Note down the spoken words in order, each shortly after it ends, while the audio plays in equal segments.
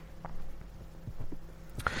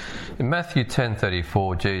In Matthew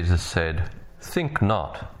 10:34, Jesus said, "Think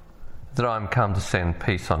not that I am come to send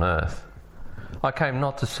peace on earth. I came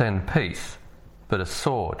not to send peace, but a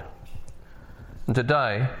sword." And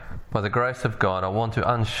today, by the grace of God, I want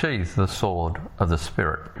to unsheath the sword of the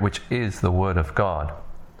Spirit, which is the Word of God.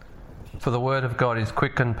 For the Word of God is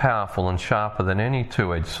quick and powerful and sharper than any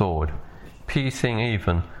two-edged sword, piercing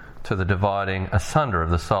even to the dividing asunder of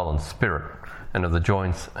the soul and spirit, and of the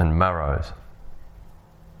joints and marrows.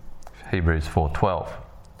 Hebrews 4:12.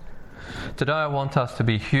 Today I want us to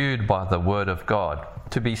be hewed by the Word of God,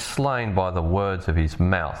 to be slain by the words of His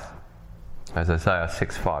mouth, as Isaiah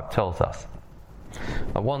 6:5 tells us.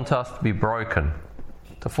 I want us to be broken,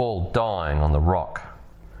 to fall dying on the rock.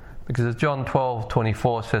 Because as John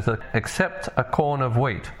 12:24 says, "Except a corn of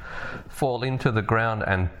wheat fall into the ground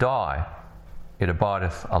and die, it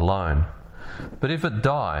abideth alone. But if it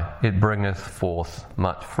die, it bringeth forth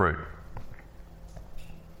much fruit."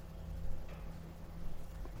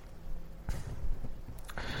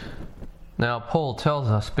 Now Paul tells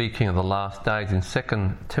us, speaking of the last days in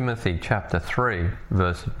 2 Timothy chapter 3,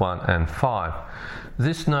 verses 1 and 5,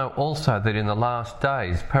 "This know also that in the last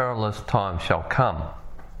days perilous times shall come.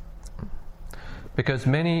 Because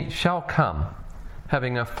many shall come,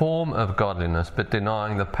 having a form of godliness, but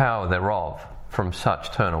denying the power thereof. From such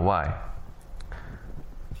turn away."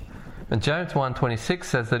 And James 1:26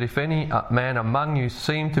 says that if any man among you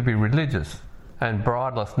seem to be religious, and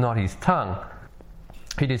bridleth not his tongue,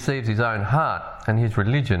 he deceives his own heart, and his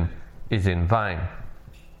religion is in vain.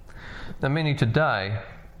 Now many today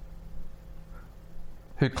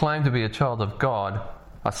who claim to be a child of God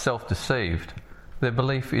are self-deceived. Their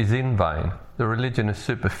belief is in vain. The religion is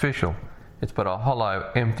superficial. It's but a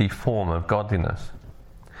hollow, empty form of godliness.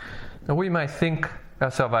 Now we may think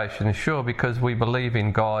our salvation is sure because we believe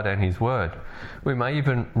in God and His Word. We may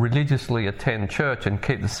even religiously attend church and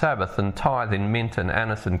keep the Sabbath and tithe in mint and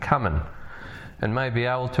anise and cumin, and may be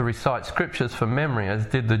able to recite scriptures from memory as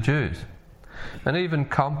did the Jews, and even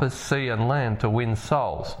compass sea and land to win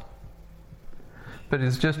souls. But it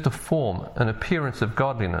is just a form, an appearance of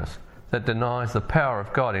godliness that denies the power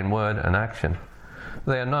of God in word and action.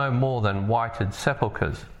 They are no more than whited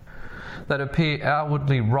sepulchres that appear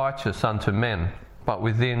outwardly righteous unto men, but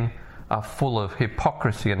within are full of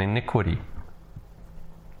hypocrisy and iniquity.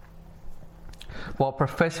 While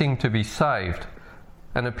professing to be saved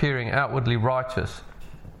and appearing outwardly righteous,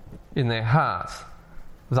 in their hearts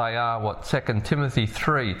they are what 2 Timothy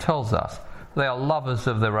 3 tells us. They are lovers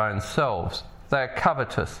of their own selves. They are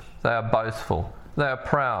covetous. They are boastful. They are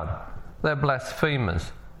proud. They are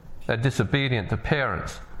blasphemers. They are disobedient to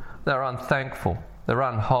parents. They are unthankful. They are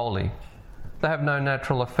unholy. They have no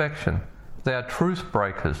natural affection. They are truce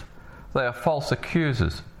breakers. They are false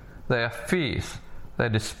accusers. They are fierce. They are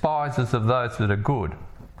despisers of those that are good.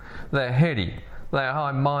 They are heady. They are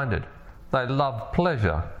high-minded. They love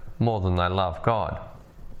pleasure more than they love God.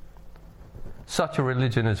 Such a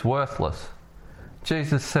religion is worthless.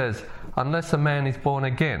 Jesus says, unless a man is born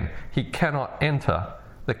again, he cannot enter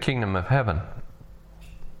the kingdom of heaven.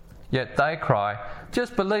 Yet they cry,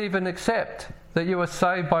 "Just believe and accept that you are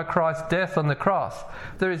saved by Christ's death on the cross.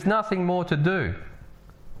 There is nothing more to do."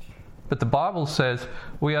 But the Bible says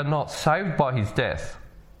we are not saved by His death.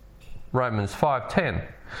 Romans 5:10.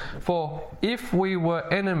 "For if we were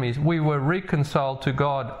enemies, we were reconciled to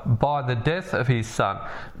God by the death of His Son.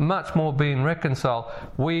 Much more being reconciled,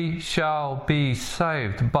 we shall be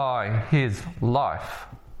saved by His life."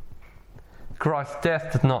 Christ's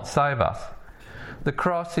death does not save us. The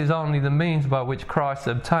cross is only the means by which Christ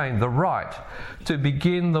obtained the right to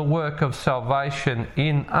begin the work of salvation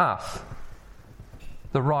in us.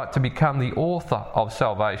 The right to become the author of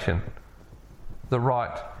salvation. The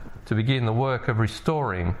right to begin the work of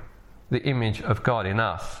restoring the image of God in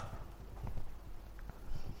us.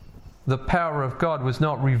 The power of God was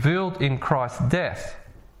not revealed in Christ's death,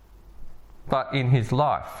 but in His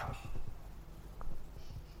life.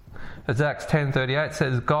 As Acts 10:38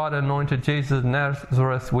 says, God anointed Jesus of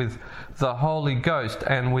Nazareth with the Holy Ghost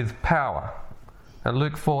and with power. And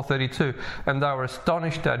Luke 4:32, and they were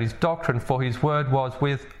astonished at His doctrine, for His word was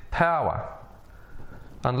with power.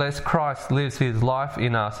 Unless Christ lives His life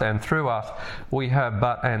in us and through us, we have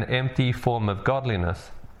but an empty form of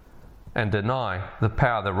godliness and deny the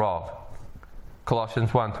power thereof.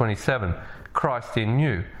 Colossians 1:27, Christ in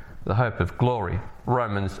you, the hope of glory.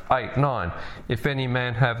 Romans 8:9, if any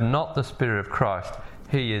man have not the Spirit of Christ,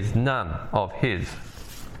 he is none of His.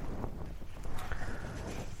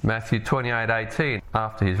 Matthew 28:18,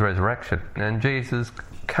 after His resurrection, and Jesus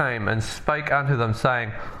came and spake unto them,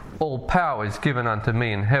 saying, all power is given unto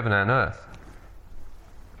me in heaven and earth.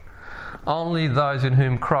 Only those in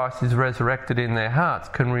whom Christ is resurrected in their hearts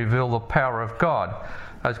can reveal the power of God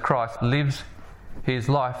as Christ lives his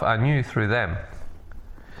life anew through them.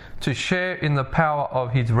 To share in the power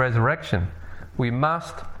of his resurrection, we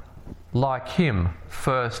must, like him,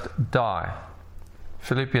 first die.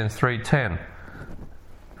 Philippians 3:10,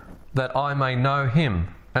 that I may know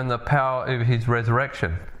him and the power of his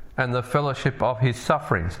resurrection and the fellowship of his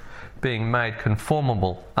sufferings, being made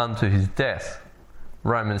conformable unto his death.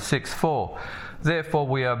 Romans 6:4, therefore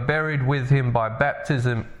we are buried with him by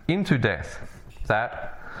baptism into death,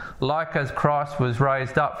 that, like as Christ was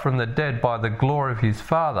raised up from the dead by the glory of his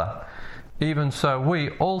Father, even so we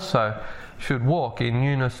also should walk in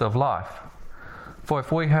newness of life. For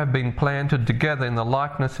if we have been planted together in the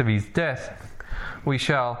likeness of his death, we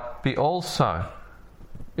shall be also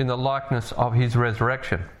in the likeness of his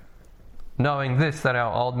resurrection. Knowing this, that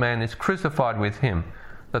our old man is crucified with him,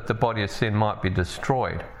 that the body of sin might be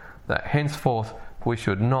destroyed, that henceforth we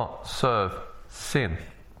should not serve sin.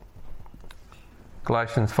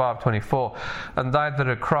 Galatians 5:24, and they that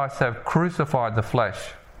are Christ have crucified the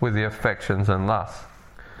flesh with the affections and lusts.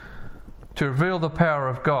 To reveal the power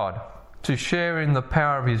of God, to share in the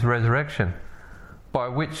power of his resurrection, by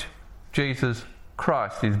which Jesus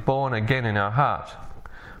Christ is born again in our hearts,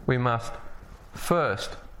 we must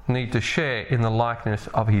first need to share in the likeness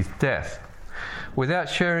of his death. Without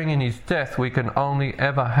sharing in his death, we can only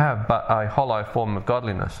ever have but a hollow form of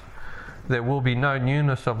godliness. There will be no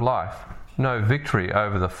newness of life, no victory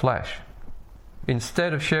over the flesh.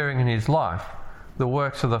 Instead of sharing in his life, the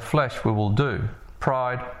works of the flesh we will do: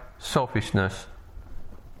 pride, selfishness,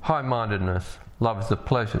 high-mindedness, loves of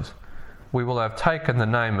pleasures. We will have taken the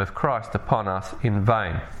name of Christ upon us in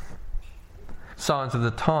vain. Signs of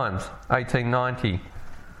the Times, 1890,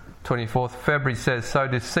 24th February says, so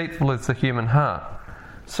deceitful is the human heart,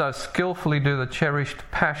 so skillfully do the cherished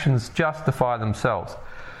passions justify themselves,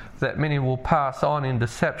 that many will pass on in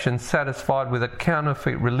deception, satisfied with a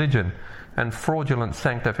counterfeit religion and fraudulent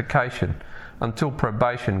sanctification, until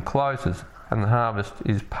probation closes and the harvest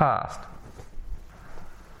is past.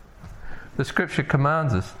 The Scripture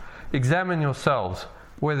commands us, examine yourselves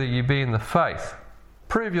whether ye be in the faith.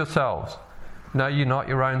 Prove yourselves. Know ye not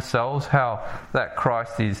your own selves how that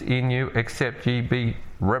Christ is in you, except ye be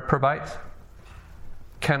reprobates?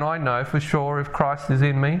 Can I know for sure if Christ is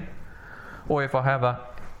in me, or if I have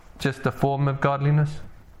just a form of godliness?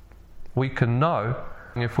 We can know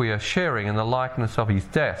if we are sharing in the likeness of his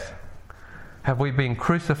death. Have we been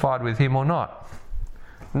crucified with him or not?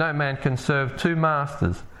 No man can serve two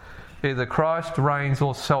masters. Either Christ reigns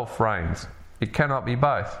or self reigns. It cannot be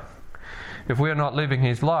both. If we are not living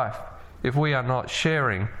his life, if we are not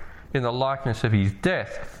sharing in the likeness of his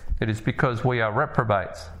death, it is because we are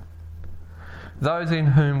reprobates. Those in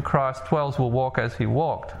whom Christ dwells will walk as he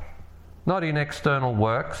walked, not in external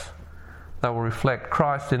works. They will reflect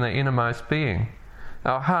Christ in their innermost being.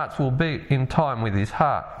 Our hearts will beat in time with his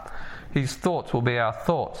heart. His thoughts will be our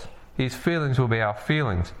thoughts. His feelings will be our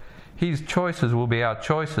feelings. His choices will be our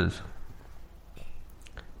choices.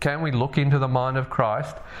 Can we look into the mind of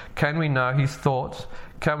Christ? Can we know his thoughts?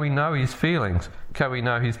 Can we know his feelings? Can we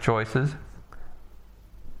know his choices?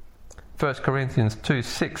 1 Corinthians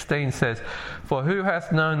 2:16 says, for who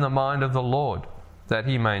hath known the mind of the Lord, that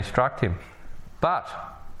he may instruct him? But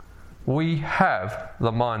we have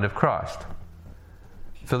the mind of Christ.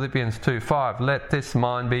 Philippians 2:5, let this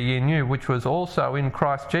mind be in you, which was also in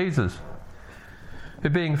Christ Jesus, who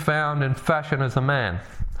being found in fashion as a man,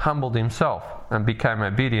 humbled himself, and became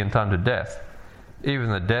obedient unto death, even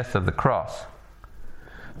the death of the cross.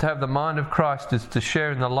 To have the mind of Christ is to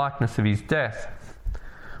share in the likeness of his death.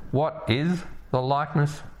 What is the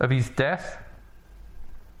likeness of his death?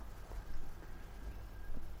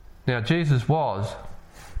 Now Jesus was,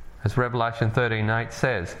 as Revelation 13:8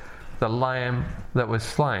 says, the Lamb that was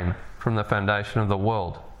slain from the foundation of the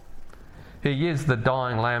world. He is the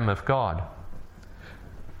dying Lamb of God.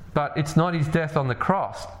 But it's not his death on the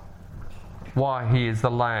cross why he is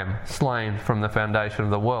the Lamb slain from the foundation of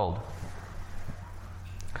the world.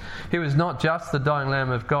 He was not just the dying Lamb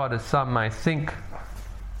of God as some may think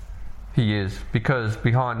he is, because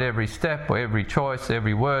behind every step or every choice,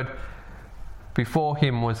 every word, before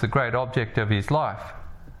him was the great object of his life,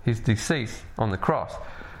 his decease on the cross.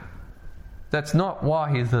 That's not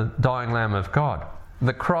why he's the dying Lamb of God.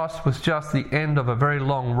 The cross was just the end of a very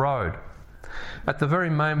long road. At the very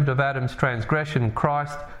moment of Adam's transgression,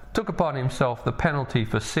 Christ took upon himself the penalty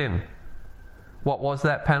for sin. What was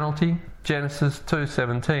that penalty? Genesis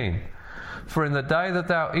 2:17. For in the day that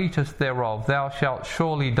thou eatest thereof, thou shalt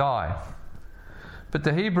surely die. But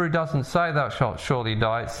the Hebrew doesn't say thou shalt surely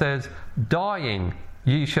die. It says, dying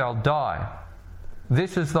ye shall die.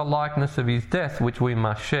 This is the likeness of his death which we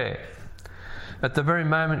must share. At the very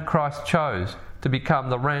moment Christ chose to become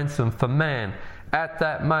the ransom for man, at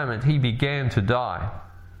that moment he began to die.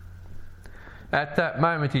 At that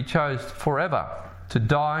moment he chose forever to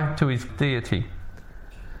die to his deity.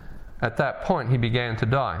 At that point he began to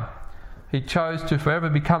die. He chose to forever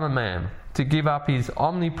become a man, to give up his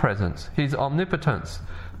omnipresence, his omnipotence,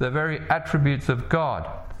 the very attributes of God.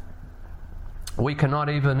 We cannot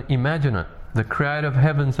even imagine it. The creator of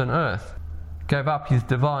heavens and earth gave up his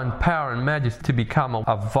divine power and majesty to become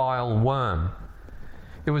a vile worm.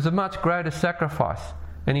 It was a much greater sacrifice,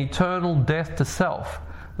 an eternal death to self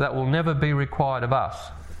that will never be required of us.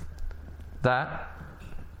 That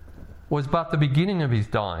was but the beginning of his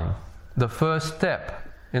dying, the first step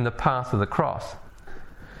in the path of the cross.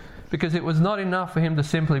 Because it was not enough for him to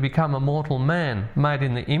simply become a mortal man made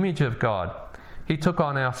in the image of God. He took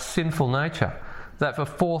on our sinful nature, that for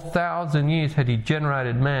 4,000 years had he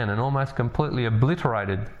generated man and almost completely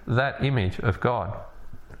obliterated that image of God.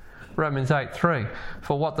 Romans 8:3,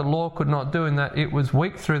 for what the law could not do in that it was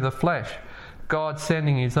weak through the flesh, God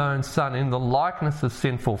sending his own Son in the likeness of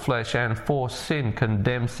sinful flesh, and for sin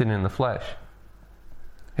condemned sin in the flesh.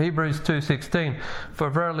 Hebrews 2:16, for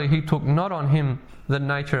verily he took not on him the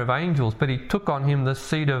nature of angels, but he took on him the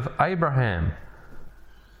seed of Abraham.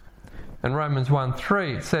 In Romans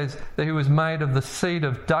 1:3 it says that he was made of the seed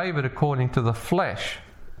of David according to the flesh.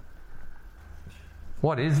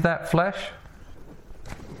 What is that flesh?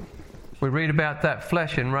 We read about that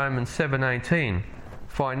flesh in Romans 7:18.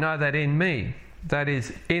 For I know that in me, that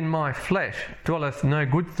is, in my flesh, dwelleth no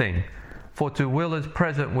good thing. For to will is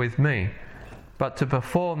present with me, but to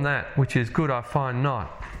perform that which is good I find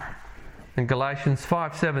not. In Galatians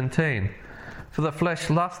 5:17, for the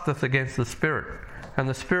flesh lusteth against the Spirit, and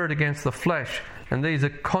the Spirit against the flesh, and these are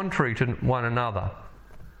contrary to one another.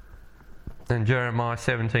 And Jeremiah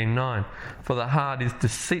 17:9, for the heart is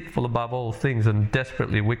deceitful above all things and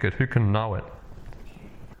desperately wicked. Who can know it?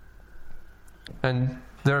 And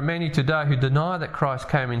there are many today who deny that Christ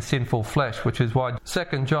came in sinful flesh, which is why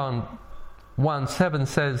 2 John 1:7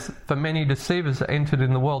 says, for many deceivers are entered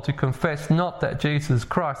in the world to confess not that Jesus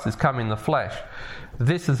Christ is come in the flesh.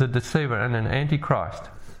 This is a deceiver and an antichrist.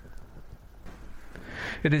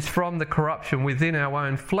 It is from the corruption within our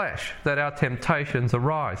own flesh that our temptations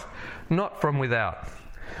arise, not from without.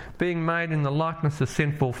 Being made in the likeness of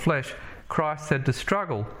sinful flesh, Christ had to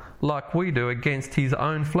struggle, like we do, against his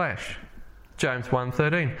own flesh. James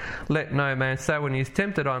 1:13, let no man say when he is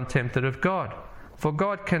tempted, I am tempted of God. For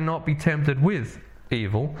God cannot be tempted with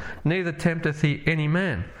evil, neither tempteth he any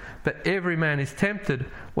man. But every man is tempted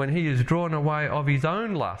when he is drawn away of his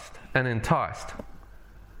own lust and enticed.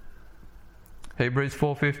 Hebrews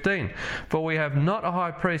 4:15, for we have not a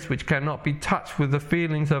high priest which cannot be touched with the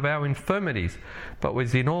feelings of our infirmities, but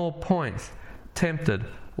was in all points tempted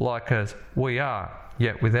like as we are,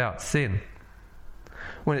 yet without sin.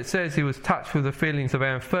 When it says he was touched with the feelings of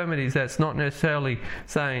our infirmities, that's not necessarily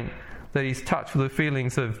saying that he's touched with the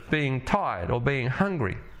feelings of being tired or being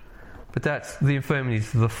hungry, but that's the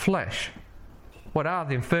infirmities of the flesh. What are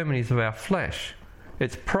the infirmities of our flesh?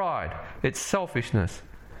 It's pride, it's selfishness,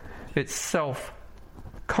 it's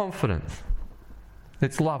self-confidence,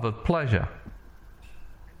 it's love of pleasure.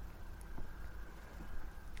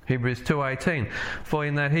 Hebrews 2:18, for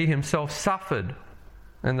in that he himself suffered,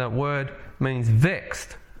 and that word means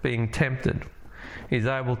vexed, being tempted, is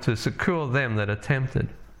able to succour them that are tempted.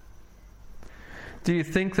 Do you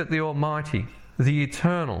think that the Almighty, the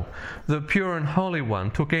Eternal, the pure and Holy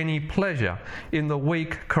One, took any pleasure in the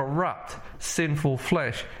weak, corrupt, sinful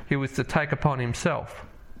flesh he was to take upon himself?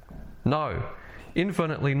 No,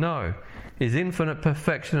 infinitely no. His infinite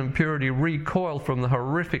perfection and purity recoiled from the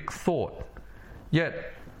horrific thought.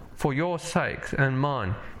 Yet, for your sakes and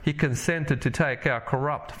mine, he consented to take our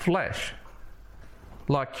corrupt flesh,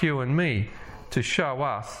 like you and me, to show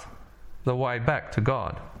us the way back to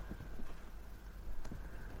God.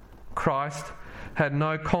 Christ had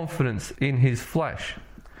no confidence in his flesh,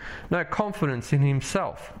 no confidence in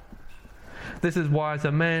himself. This is why as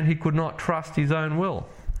a man he could not trust his own will,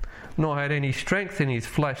 nor had any strength in his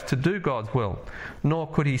flesh to do God's will, nor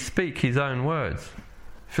could he speak his own words.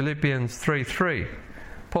 Philippians 3:3,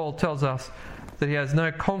 Paul tells us that he has no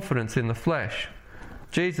confidence in the flesh.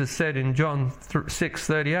 Jesus said in John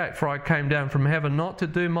 6:38, for I came down from heaven not to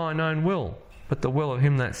do mine own will, but the will of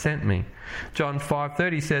him that sent me. John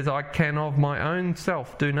 5:30 says, I can of my own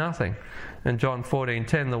self do nothing. And John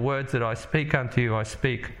 14:10, the words that I speak unto you, I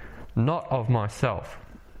speak not of myself.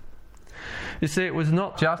 You see, it was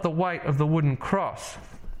not just the weight of the wooden cross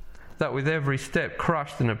that with every step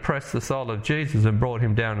crushed and oppressed the soul of Jesus and brought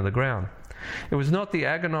him down to the ground. It was not the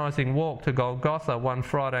agonizing walk to Golgotha one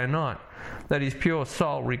Friday night that his pure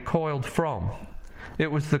soul recoiled from.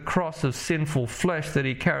 It was the cross of sinful flesh that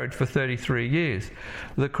he carried for 33 years,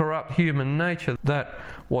 the corrupt human nature that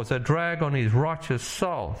was a drag on his righteous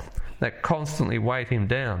soul that constantly weighed him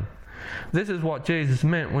down. This is what Jesus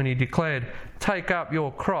meant when he declared, "Take up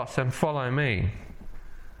your cross and follow me."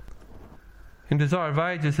 In Desire of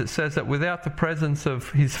Ages it says that without the presence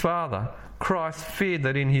of his Father, Christ feared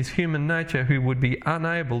that in his human nature he would be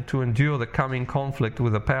unable to endure the coming conflict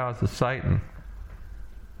with the powers of Satan.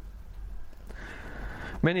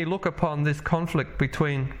 Many look upon this conflict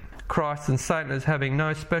between Christ and Satan as having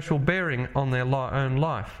no special bearing on their own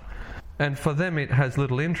life, and for them it has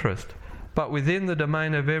little interest. But within the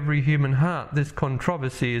domain of every human heart, this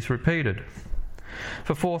controversy is repeated.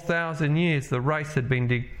 For 4,000 years, the race had been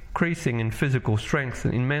decreasing in physical strength,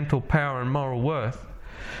 in mental power and moral worth,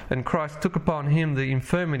 and Christ took upon him the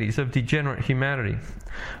infirmities of degenerate humanity.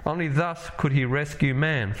 Only thus could he rescue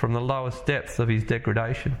man from the lowest depths of his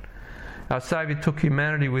degradation. Our Saviour took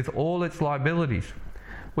humanity with all its liabilities.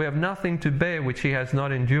 We have nothing to bear which he has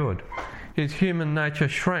not endured. His human nature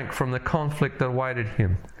shrank from the conflict that awaited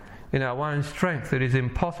him. In our own strength, it is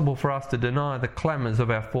impossible for us to deny the clamours of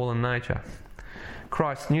our fallen nature.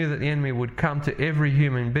 Christ knew that the enemy would come to every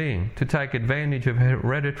human being to take advantage of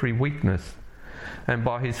hereditary weakness, and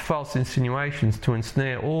by his false insinuations to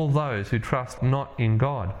ensnare all those who trust not in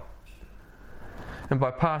God. And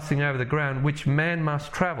by passing over the ground which man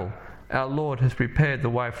must travel, our Lord has prepared the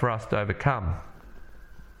way for us to overcome.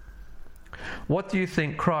 What do you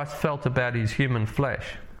think Christ felt about his human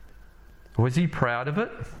flesh? Was he proud of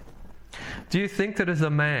it? Do you think that as a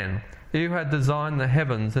man, he who had designed the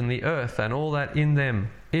heavens and the earth and all that in them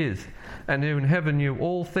is, and who in heaven knew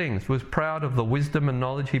all things, was proud of the wisdom and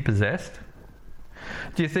knowledge he possessed?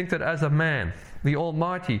 Do you think that as a man, the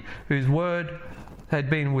Almighty, whose word had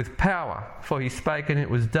been with power, for he spake and it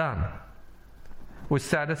was done, was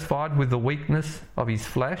satisfied with the weakness of his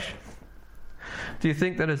flesh? Do you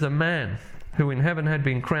think that as a man, who in heaven had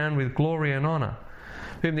been crowned with glory and honour,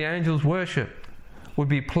 whom the angels worshipped, would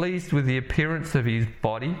be pleased with the appearance of his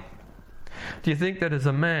body? Do you think that as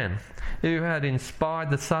a man, who had inspired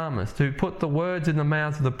the psalmist, who put the words in the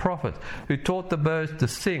mouths of the prophets, who taught the birds to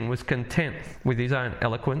sing, was content with his own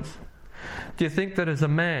eloquence? Do you think that as a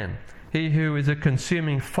man, he who is a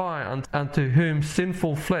consuming fire unto whom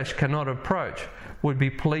sinful flesh cannot approach, would be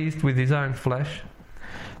pleased with his own flesh?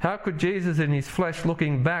 How could Jesus in his flesh,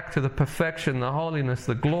 looking back to the perfection, the holiness,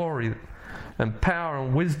 the glory and power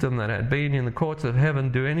and wisdom that had been in the courts of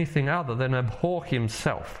heaven, do anything other than abhor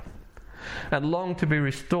himself and long to be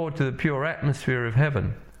restored to the pure atmosphere of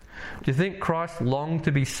heaven? Do you think Christ longed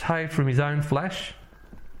to be saved from his own flesh?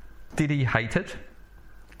 Did he hate it?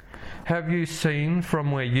 Have you seen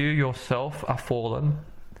from where you yourself are fallen?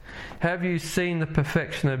 Have you seen the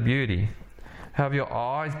perfection of beauty? Have your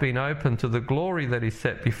eyes been opened to the glory that is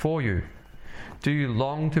set before you? Do you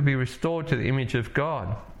long to be restored to the image of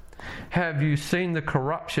God? Have you seen the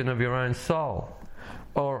corruption of your own soul?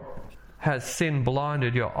 Or has sin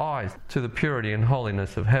blinded your eyes to the purity and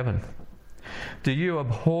holiness of heaven? Do you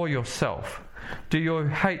abhor yourself? Do you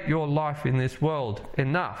hate your life in this world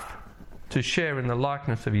enough to share in the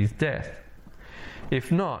likeness of his death?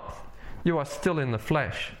 If not, you are still in the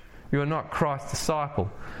flesh. You are not Christ's disciple.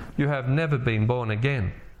 You have never been born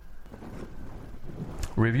again.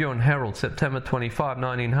 Review and Herald, September 25,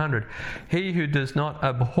 1900. He who does not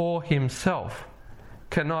abhor himself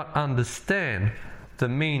cannot understand the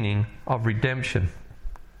meaning of redemption.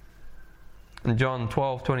 In John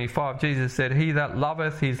 12:25, Jesus said, "He that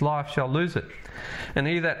loveth his life shall lose it, and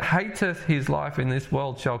he that hateth his life in this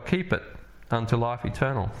world shall keep it unto life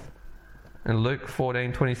eternal." In Luke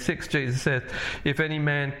 14:26, Jesus says, "If any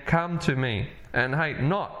man come to me and hate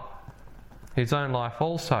not his own life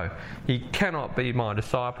also, he cannot be my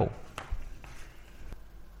disciple."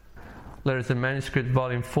 Letters and Manuscripts,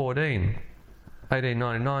 Volume 14,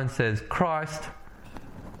 1899 says, "Christ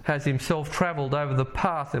has himself travelled over the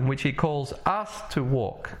path in which he calls us to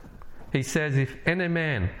walk. He says, if any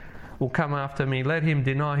man will come after me, let him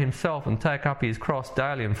deny himself and take up his cross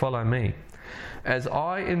daily and follow me. As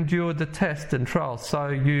I endured the test and trial, so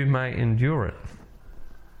you may endure it."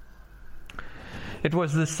 It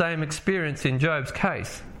was the same experience in Job's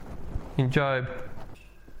case. In Job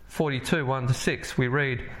 42, 1-6, we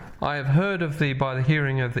read, "I have heard of thee by the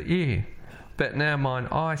hearing of the ear, but now mine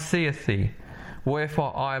eye seeth thee.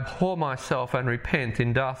 Wherefore I abhor myself and repent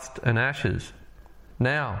in dust and ashes.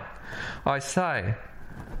 Now, I say,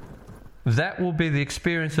 that will be the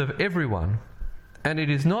experience of everyone And it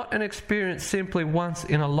is not an experience simply once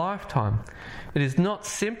in a lifetime. It is not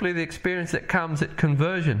simply the experience that comes at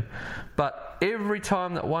conversion, but every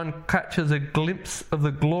time that one catches a glimpse of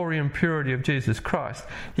the glory and purity of Jesus Christ,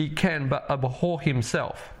 he can but abhor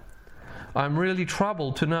himself. I'm really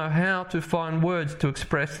troubled to know how to find words to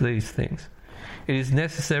express these things. It is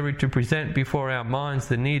necessary to present before our minds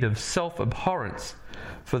the need of self-abhorrence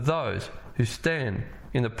for those who stand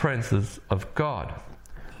in the presence of God.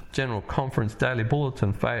 General Conference Daily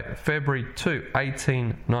Bulletin, February 2,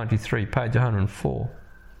 1893, page 104.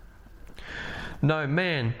 No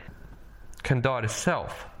man can die to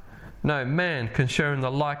self. No man can share in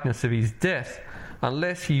the likeness of his death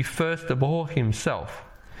unless he first abhor himself.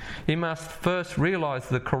 He must first realize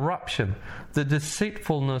the corruption, the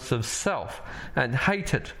deceitfulness of self, and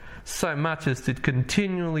hate it so much as to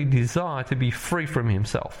continually desire to be free from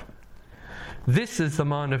himself. This is the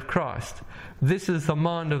mind of Christ. This is the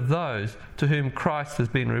mind of those to whom Christ has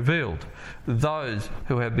been revealed, those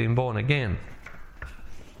who have been born again.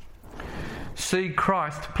 See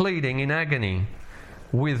Christ pleading in agony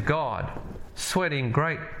with God, sweating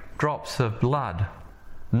great drops of blood.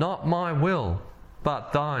 Not my will,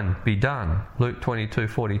 but thine be done. Luke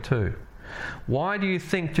 22:42. Why do you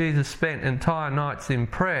think Jesus spent entire nights in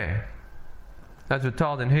prayer? As we're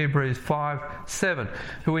told in Hebrews 5:7,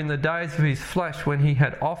 who in the days of his flesh, when he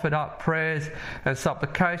had offered up prayers and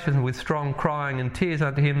supplications with strong crying and tears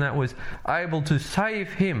unto him that was able to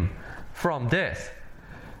save him from death,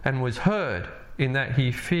 and was heard in that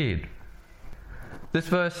he feared. This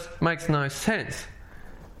verse makes no sense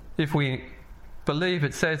if we believe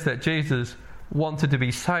it says that Jesus wanted to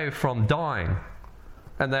be saved from dying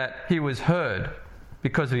and that he was heard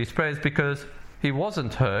because of his prayers, because he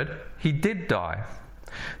wasn't heard, he did die.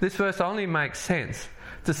 This verse only makes sense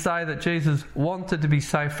to say that Jesus wanted to be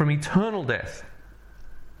saved from eternal death.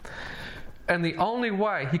 And the only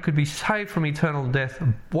way he could be saved from eternal death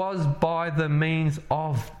was by the means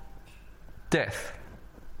of death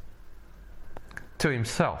to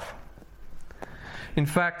himself. In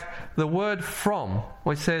fact, the word from,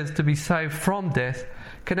 which says to be saved from death,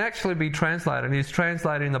 can actually be translated, and is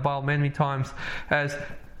translated in the Bible many times as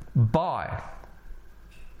by.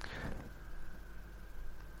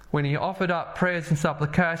 When he offered up prayers and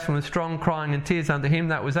supplication with strong crying and tears unto him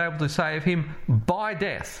that was able to save him by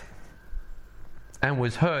death, and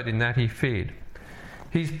was heard in that he feared.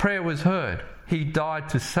 His prayer was heard. He died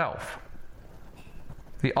to self.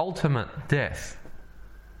 The ultimate death.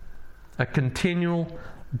 A continual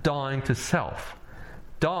dying to self.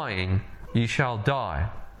 Dying, ye shall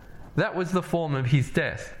die. That was the form of his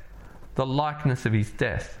death, the likeness of his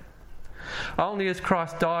death. Only as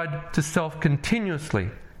Christ died to self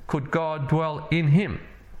continuously could God dwell in him.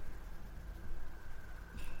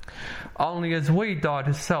 Only as we die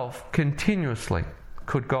to self continuously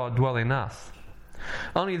could God dwell in us.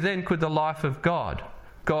 Only then could the life of God,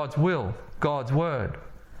 God's will, God's word,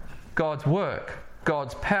 God's work,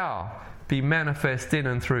 God's power be manifest in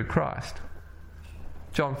and through Christ.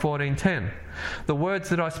 John 14:10. The words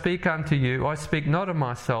that I speak unto you, I speak not of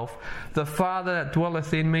myself. The Father that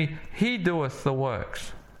dwelleth in me, he doeth the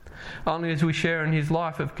works. Only as we share in his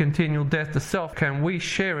life of continual death to self can we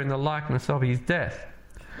share in the likeness of his death.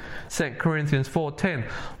 2 Corinthians 4:10.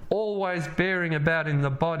 Always bearing about in the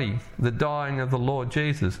body the dying of the Lord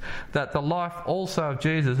Jesus, that the life also of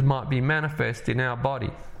Jesus might be manifest in our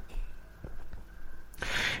body.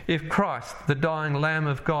 If Christ, the dying Lamb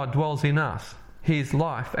of God, dwells in us, his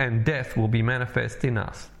life and death will be manifest in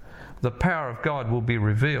us. The power of God will be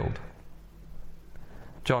revealed.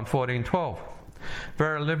 John 14:12.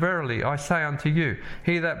 Verily, verily, I say unto you,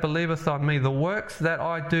 he that believeth on me, the works that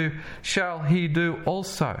I do shall he do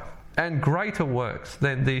also, and greater works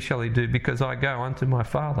than these shall he do, because I go unto my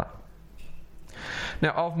Father.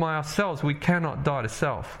 Now of ourselves we cannot die to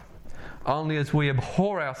self. Only as we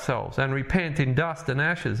abhor ourselves and repent in dust and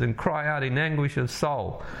ashes and cry out in anguish of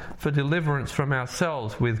soul for deliverance from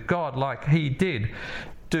ourselves with God like he did,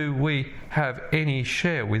 do we have any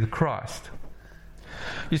share with Christ.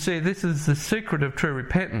 You see, this is the secret of true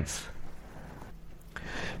repentance.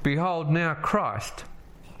 Behold now Christ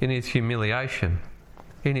in his humiliation,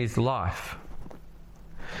 in his life.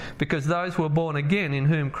 Because those who are born again in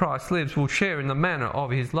whom Christ lives will share in the manner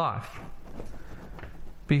of his life.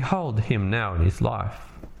 Behold him now in his life.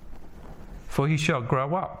 For he shall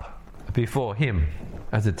grow up before him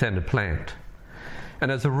as a tender plant, and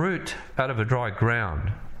as a root out of a dry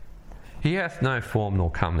ground. He hath no form nor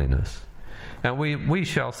comeliness. And we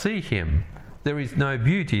shall see him. There is no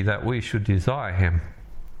beauty that we should desire him.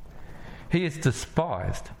 He is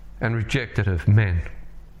despised and rejected of men,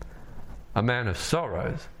 a man of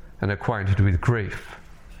sorrows and acquainted with grief.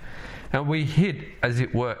 And we hid, as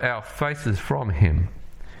it were, our faces from him.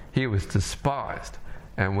 He was despised,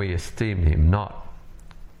 and we esteemed him not.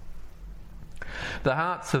 The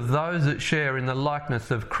hearts of those that share in the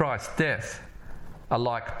likeness of Christ's death are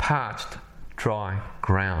like parched, dry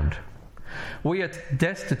ground. We are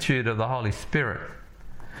destitute of the Holy Spirit.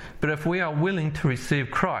 But if we are willing to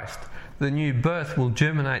receive Christ, the new birth will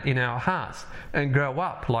germinate in our hearts and grow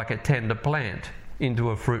up like a tender plant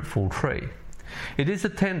into a fruitful tree. It is a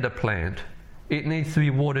tender plant. It needs to be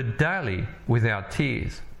watered daily with our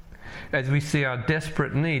tears, as we see our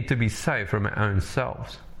desperate need to be saved from our own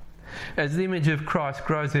selves. As the image of Christ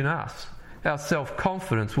grows in us, our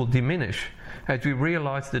self-confidence will diminish as we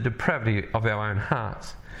realise the depravity of our own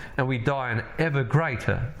hearts, and we die an ever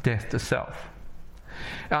greater death to self.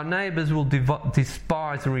 Our neighbours will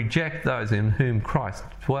despise and reject those in whom Christ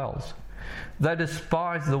dwells. They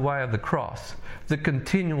despise the way of the cross, the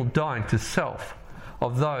continual dying to self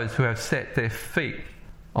of those who have set their feet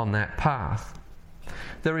on that path.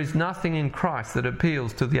 There is nothing in Christ that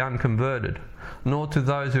appeals to the unconverted, nor to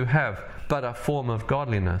those who have but a form of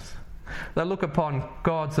godliness. They look upon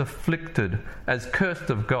God's afflicted as cursed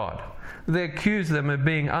of God. They accuse them of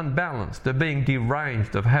being unbalanced, of being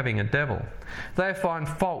deranged, of having a devil. They find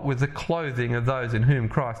fault with the clothing of those in whom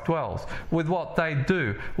Christ dwells, with what they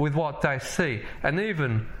do, with what they see, and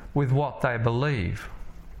even with what they believe.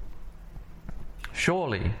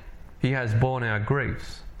 Surely he has borne our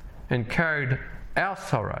griefs and carried our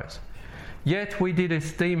sorrows. Yet we did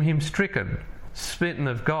esteem him stricken, smitten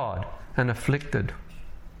of God, and afflicted.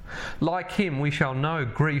 Like him we shall know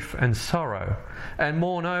grief and sorrow, and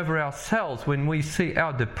mourn over ourselves when we see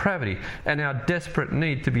our depravity and our desperate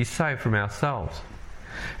need to be saved from ourselves.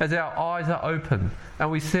 As our eyes are opened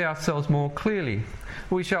and we see ourselves more clearly,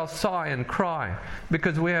 we shall sigh and cry,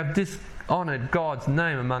 because we have dishonoured God's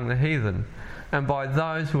name among the heathen, and by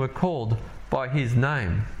those who are called by his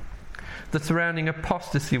name. The surrounding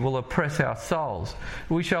apostasy will oppress our souls.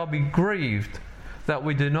 We shall be grieved that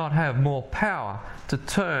we do not have more power to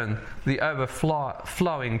turn the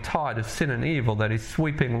overflowing tide of sin and evil that is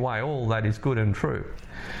sweeping away all that is good and true.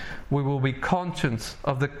 We will be conscious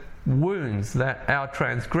of the wounds that our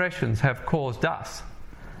transgressions have caused us,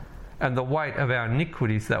 and the weight of our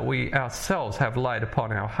iniquities that we ourselves have laid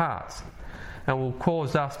upon our hearts, and will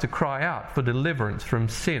cause us to cry out for deliverance from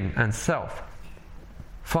sin and self.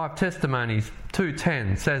 5 Testimonies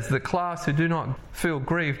 2:10 says, "The class who do not feel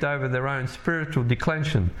grieved over their own spiritual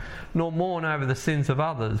declension, nor mourn over the sins of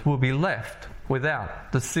others, will be left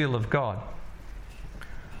without the seal of God."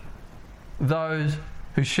 Those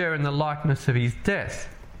who share in the likeness of his death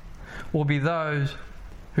will be those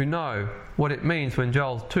who know what it means when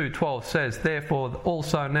Joel 2:12 says, "Therefore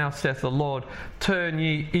also now saith the Lord, turn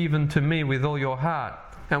ye even to me with all your heart,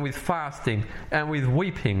 and with fasting, and with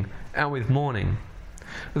weeping, and with mourning."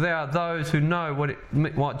 There are those who know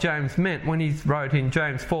what James meant when he wrote in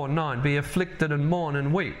James 4:9, "Be afflicted and mourn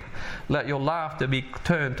and weep. Let your laughter be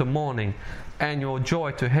turned to mourning, and your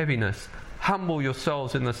joy to heaviness. Humble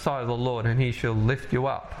yourselves in the sight of the Lord, and he shall lift you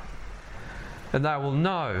up." And they will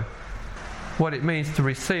know what it means to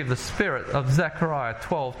receive the spirit of Zechariah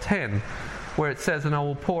 12:10, where it says, "And I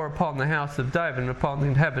will pour upon the house of David and upon the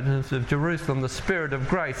inhabitants of Jerusalem the spirit of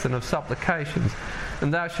grace and of supplications.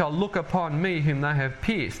 And thou shalt look upon me whom they have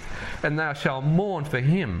pierced, and thou shalt mourn for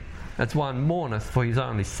him as one mourneth for his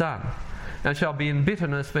only son, and shall be in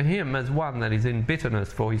bitterness for him as one that is in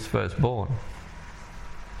bitterness for his firstborn.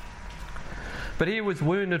 But he was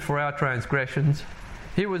wounded for our transgressions,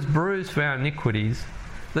 he was bruised for our iniquities.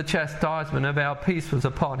 The chastisement of our peace was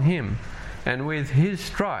upon him, and with his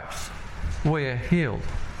stripes we are healed."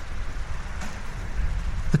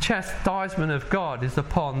 The chastisement of God is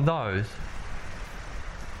upon those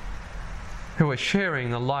who are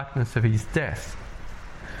sharing the likeness of his death.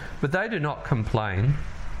 But they do not complain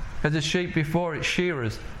as a sheep before its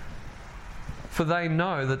shearers, for they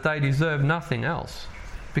know that they deserve nothing else,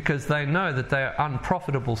 because they know that they are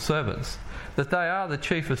unprofitable servants, that they are the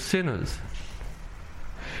chief of sinners.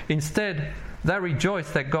 Instead, they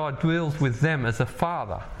rejoice that God dwells with them as a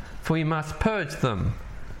father, for he must purge them,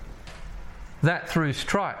 that through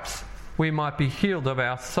stripes we might be healed of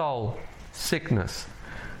our soul sickness,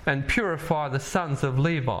 and purify the sons of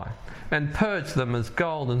Levi, and purge them as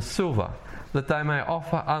gold and silver, that they may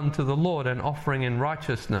offer unto the Lord an offering in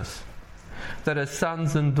righteousness. That as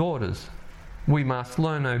sons and daughters we must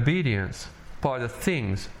learn obedience by the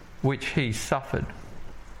things which he suffered.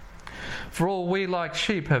 For all we like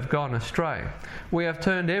sheep have gone astray. We have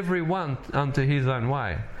turned every one unto his own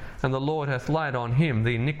way, and the Lord hath laid on him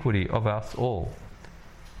the iniquity of us all.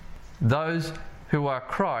 Those who are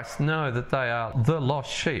Christ know that they are the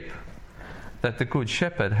lost sheep that the Good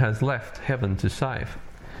Shepherd has left heaven to save.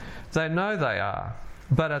 They know they are,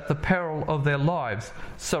 but at the peril of their lives,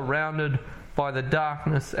 surrounded by the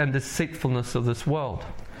darkness and deceitfulness of this world,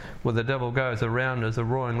 where the devil goes around as a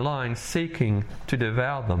roaring lion, seeking to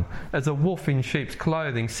devour them, as a wolf in sheep's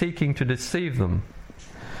clothing, seeking to deceive them.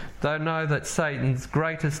 They know that Satan's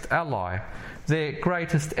greatest ally, their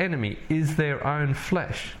greatest enemy, is their own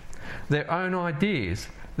flesh, their own ideas,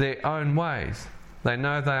 their own ways. They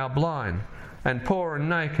know they are blind and poor and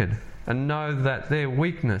naked, and know that their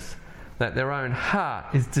weakness, that their own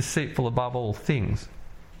heart is deceitful above all things,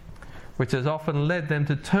 which has often led them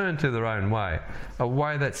to turn to their own way, a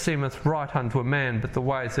way that seemeth right unto a man, but the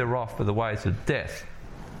ways thereof are the ways of death.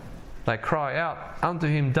 They cry out unto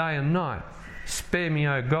him day and night, Spare me,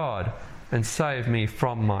 O God, and save me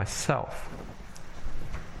from myself.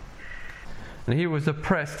 And he was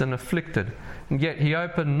oppressed and afflicted, and yet he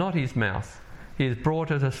opened not his mouth. He is brought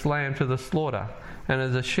as a lamb to the slaughter, and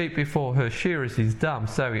as a sheep before her shearers is dumb,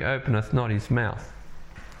 so he openeth not his mouth.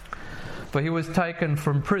 For he was taken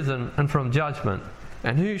from prison and from judgment.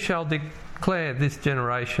 And who shall declare this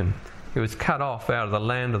generation? He was cut off out of the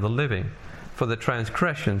land of the living. For the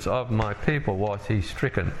transgressions of my people was he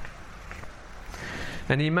stricken.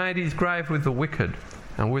 And he made his grave with the wicked,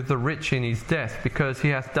 and with the rich in his death, because he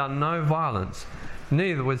hath done no violence,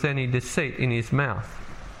 neither was any deceit in his mouth.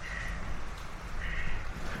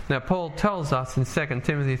 Now Paul tells us in 2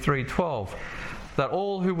 Timothy 3:12 that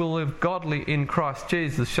all who will live godly in Christ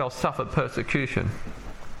Jesus shall suffer persecution.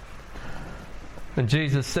 And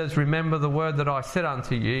Jesus says, Remember the word that I said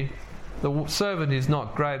unto you, the servant is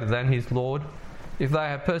not greater than his Lord. If they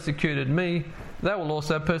have persecuted me, they will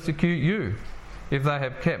also persecute you. If they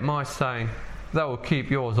have kept my saying, they will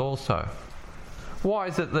keep yours also. Why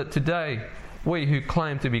is it that today we who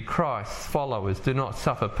claim to be Christ's followers do not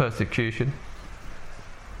suffer persecution?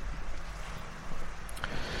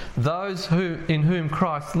 Those in whom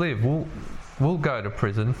Christ lived will go to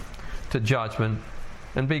prison, to judgment,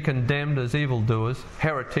 and be condemned as evildoers,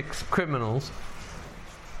 heretics, criminals,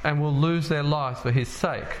 and will lose their lives for his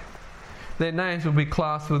sake. Their names will be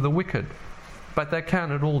classed with the wicked, but they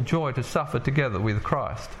count it all joy to suffer together with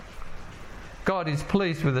Christ. God is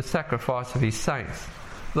pleased with the sacrifice of his saints.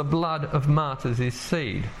 The blood of martyrs is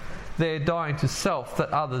seed. They are dying to self that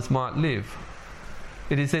others might live.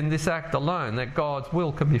 It is in this act alone that God's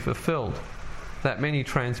will can be fulfilled, that many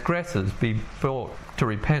transgressors be brought to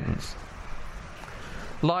repentance.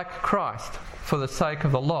 Like Christ, for the sake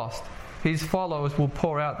of the lost, his followers will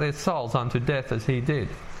pour out their souls unto death as he did.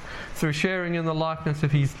 Through sharing in the likeness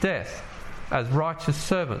of his death, as righteous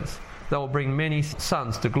servants, they will bring many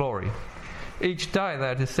sons to glory. Each day they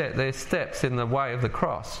are to set their steps in the way of the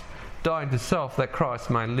cross, dying to self that Christ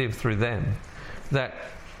may live through them, that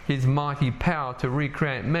his mighty power to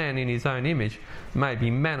recreate man in his own image may be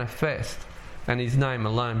manifest, and his name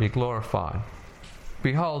alone be glorified.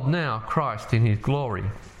 Behold now Christ in his glory.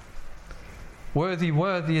 Worthy,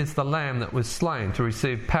 worthy is the Lamb that was slain to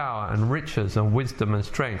receive power and riches and wisdom and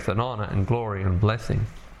strength and honour and glory and blessing.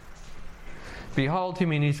 Behold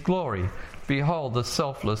him in his glory. Behold the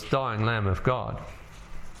selfless dying Lamb of God.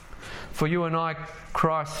 For you and I,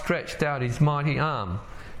 Christ stretched out his mighty arm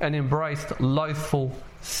and embraced loathful,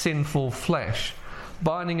 sinful flesh,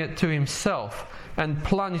 binding it to himself, and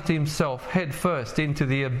plunged himself head first into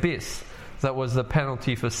the abyss that was the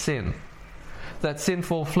penalty for sin, that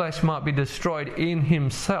sinful flesh might be destroyed in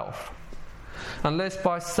himself, unless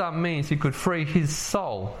by some means he could free his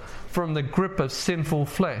soul from the grip of sinful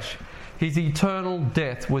flesh. His eternal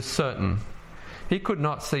death was certain. He could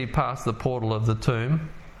not see past the portal of the tomb,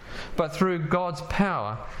 but through God's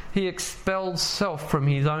power he expelled self from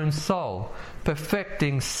his own soul,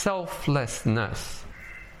 perfecting selflessness.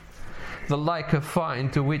 The lake of fire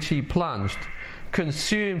into which he plunged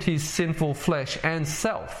consumed his sinful flesh and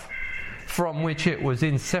self, from which it was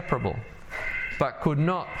inseparable, but could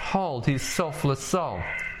not hold his selfless soul,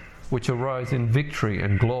 which arose in victory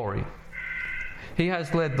and glory. He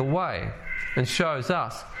has led the way and shows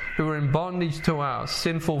us, who are in bondage to our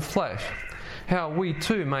sinful flesh, how we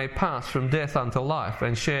too may pass from death unto life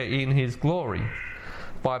and share in his glory,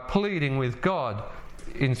 by pleading with God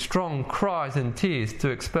in strong cries and tears to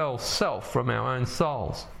expel self from our own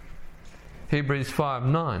souls. Hebrews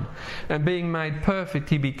 5:9. And being made perfect,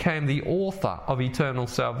 he became the author of eternal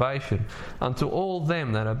salvation unto all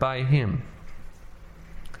them that obey him.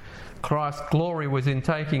 Christ's glory was in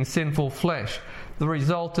taking sinful flesh, the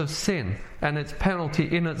result of sin, and its penalty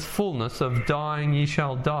in its fullness of dying ye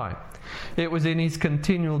shall die. It was in his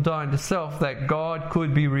continual dying to self that God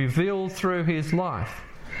could be revealed through his life,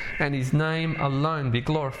 and his name alone be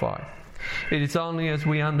glorified. It is only as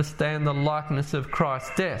we understand the likeness of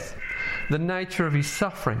Christ's death, the nature of his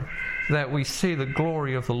suffering, that we see the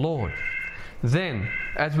glory of the Lord. Then,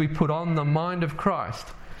 as we put on the mind of Christ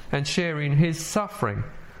and share in his suffering,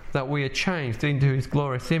 that we are changed into his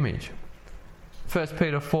glorious image. 1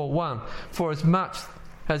 Peter 4:1, for as much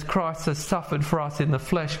as Christ has suffered for us in the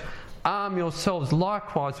flesh, arm yourselves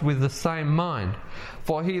likewise with the same mind.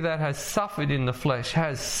 For he that has suffered in the flesh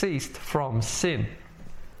has ceased from sin.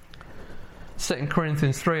 2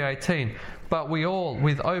 Corinthians 3:18, but we all,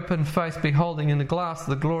 with open face beholding in the glass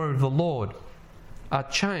the glory of the Lord, are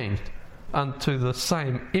changed unto the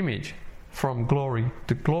same image from glory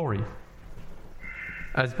to glory,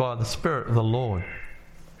 as by the Spirit of the Lord.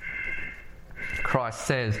 Christ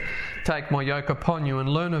says, take my yoke upon you and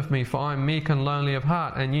learn of me, for I am meek and lowly of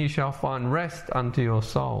heart, and ye shall find rest unto your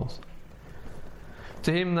souls.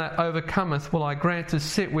 To him that overcometh will I grant to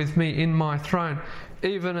sit with me in my throne,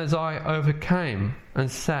 even as I overcame and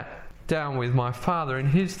sat down with my Father in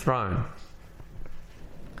his throne.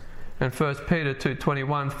 And 1 Peter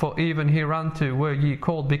 2:21, for even hereunto were ye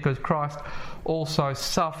called, because Christ also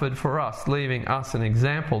suffered for us, leaving us an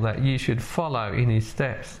example that ye should follow in his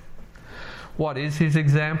steps. What is his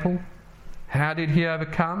example? How did he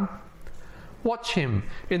overcome? Watch him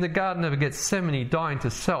in the Garden of Gethsemane dying to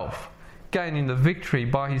self, gaining the victory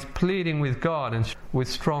by his pleading with God and with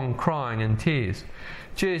strong crying and tears.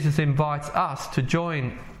 Jesus invites us to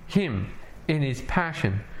join him in his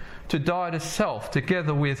passion, to die to self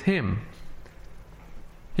together with him.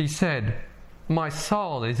 He said, my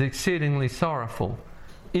soul is exceedingly sorrowful,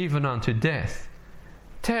 even unto death.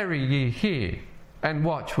 Tarry ye here, and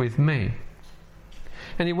watch with me.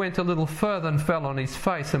 And he went a little further and fell on his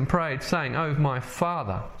face and prayed, saying, O my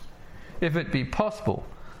Father, if it be possible,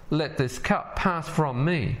 let this cup pass from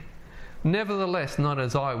me. Nevertheless, not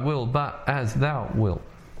as I will, but as thou wilt.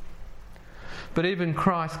 But even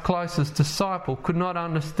Christ's closest disciple could not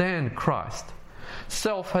understand Christ.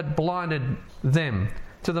 Self had blinded them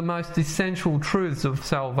to the most essential truths of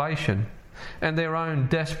salvation and their own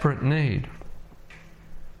desperate need.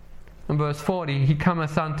 In verse 40, he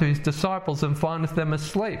cometh unto his disciples and findeth them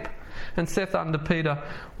asleep, and saith unto Peter,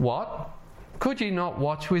 what? Could ye not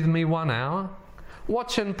watch with me 1 hour?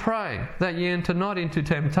 Watch and pray, that ye enter not into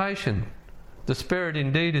temptation. The spirit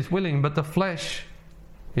indeed is willing, but the flesh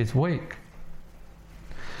is weak.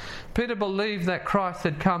 Peter believed that Christ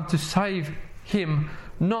had come to save him,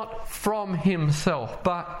 not from himself,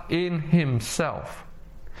 but in himself.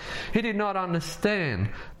 He did not understand.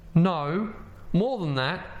 No, more than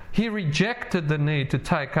that, he rejected the need to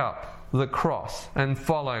take up the cross and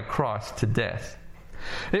follow Christ to death.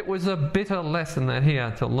 It was a bitter lesson that he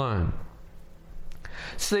had to learn.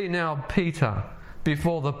 See now Peter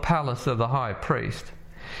before the palace of the high priest.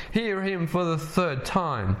 Hear him for the 3rd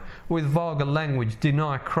time with vulgar language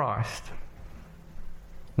deny Christ.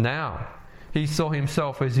 Now he saw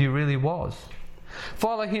himself as he really was.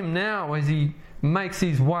 Follow him now as he makes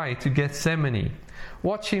his way to Gethsemane.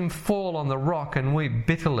 Watch him fall on the rock and weep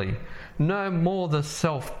bitterly. No more the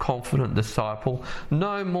self-confident disciple,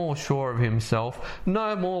 no more sure of himself,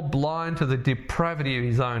 no more blind to the depravity of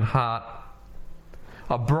his own heart.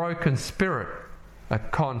 A broken spirit, a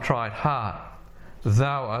contrite heart,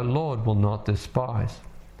 thou, O Lord, will not despise.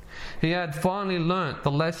 He had finally learnt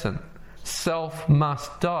the lesson. Self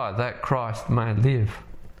must die that Christ may live.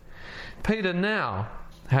 Peter now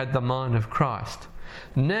had the mind of Christ.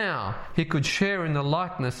 Now he could share in the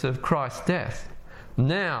likeness of Christ's death.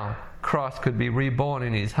 Now Christ could be reborn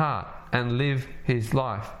in his heart and live his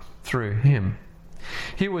life through him.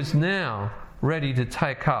 He was now ready to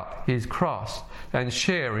take up his cross and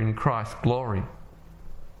share in Christ's glory.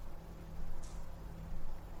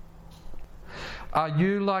 Are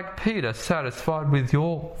you, like Peter, satisfied with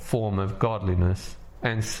your form of godliness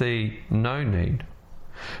and see no need,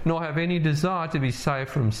 nor have any desire to be saved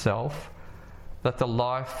from self, that the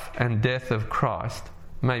life and death of Christ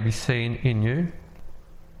may be seen in you?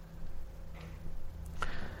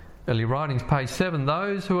 Early Writings, page 7.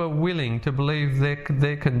 Those who are willing to believe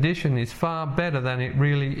their condition is far better than it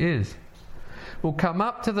really is will come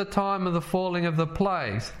up to the time of the falling of the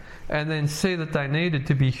plagues and then see that they needed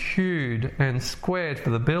to be hewed and squared for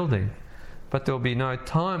the building. But there will be no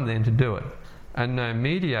time then to do it, and no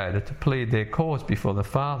mediator to plead their cause before the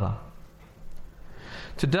Father.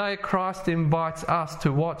 Today Christ invites us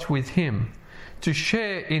to watch with him, to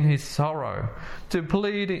share in his sorrow, to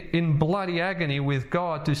plead in bloody agony with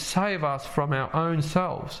God to save us from our own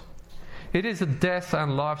selves. It is a death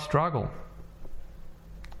and life struggle.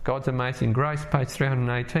 God's Amazing Grace, page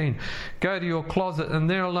 318. Go to your closet and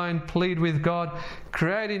there alone plead with God,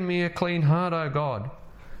 create in me a clean heart, O God,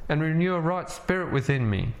 and renew a right spirit within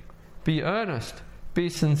me. Be earnest, be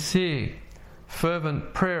sincere.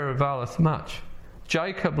 Fervent prayer availeth much.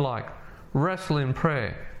 Jacob-like, wrestle in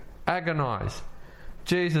prayer, agonize.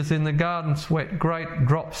 Jesus in the garden sweat great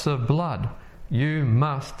drops of blood. You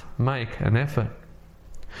must make an effort.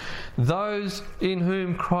 Those in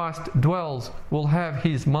whom Christ dwells will have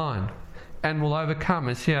his mind and will overcome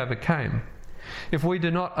as he overcame. If we do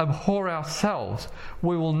not abhor ourselves,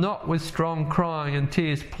 we will not with strong crying and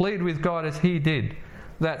tears plead with God as he did,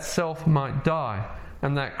 that self might die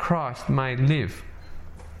and that Christ may live,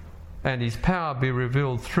 and his power be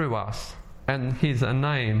revealed through us, and his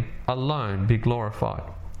name alone be glorified.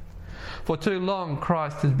 For too long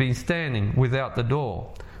Christ has been standing without the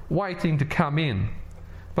door, waiting to come in,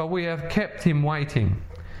 but we have kept him waiting.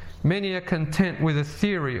 Many are content with a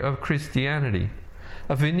theory of Christianity,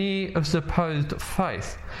 a veneer of supposed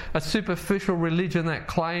faith, a superficial religion that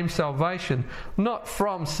claims salvation not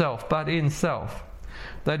from self but in self.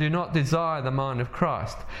 They do not desire the mind of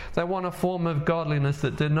Christ. They want a form of godliness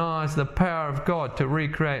that denies the power of God to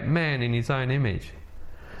recreate man in his own image.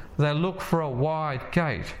 They look for a wide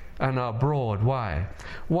gate and a broad way,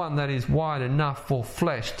 one that is wide enough for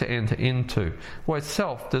flesh to enter into, where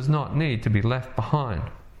self does not need to be left behind.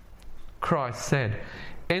 Christ said,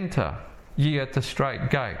 "Enter ye at the strait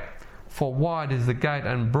gate, for wide is the gate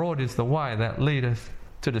and broad is the way that leadeth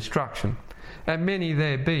to destruction, and many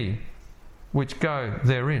there be which go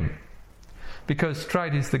therein. Because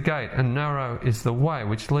strait is the gate and narrow is the way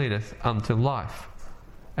which leadeth unto life,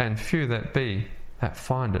 and few that be that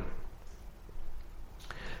find it."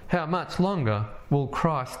 How much longer will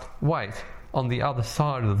Christ wait on the other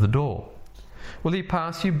side of the door? Will he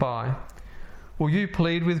pass you by? Will you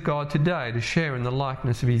plead with God today to share in the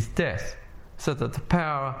likeness of his death, so that the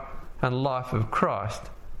power and life of Christ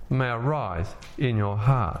may arise in your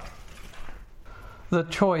heart? The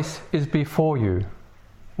choice is before you.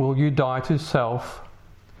 Will you die to self,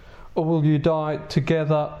 or will you die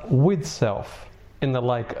together with self in the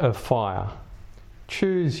lake of fire?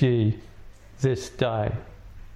 Choose ye this day.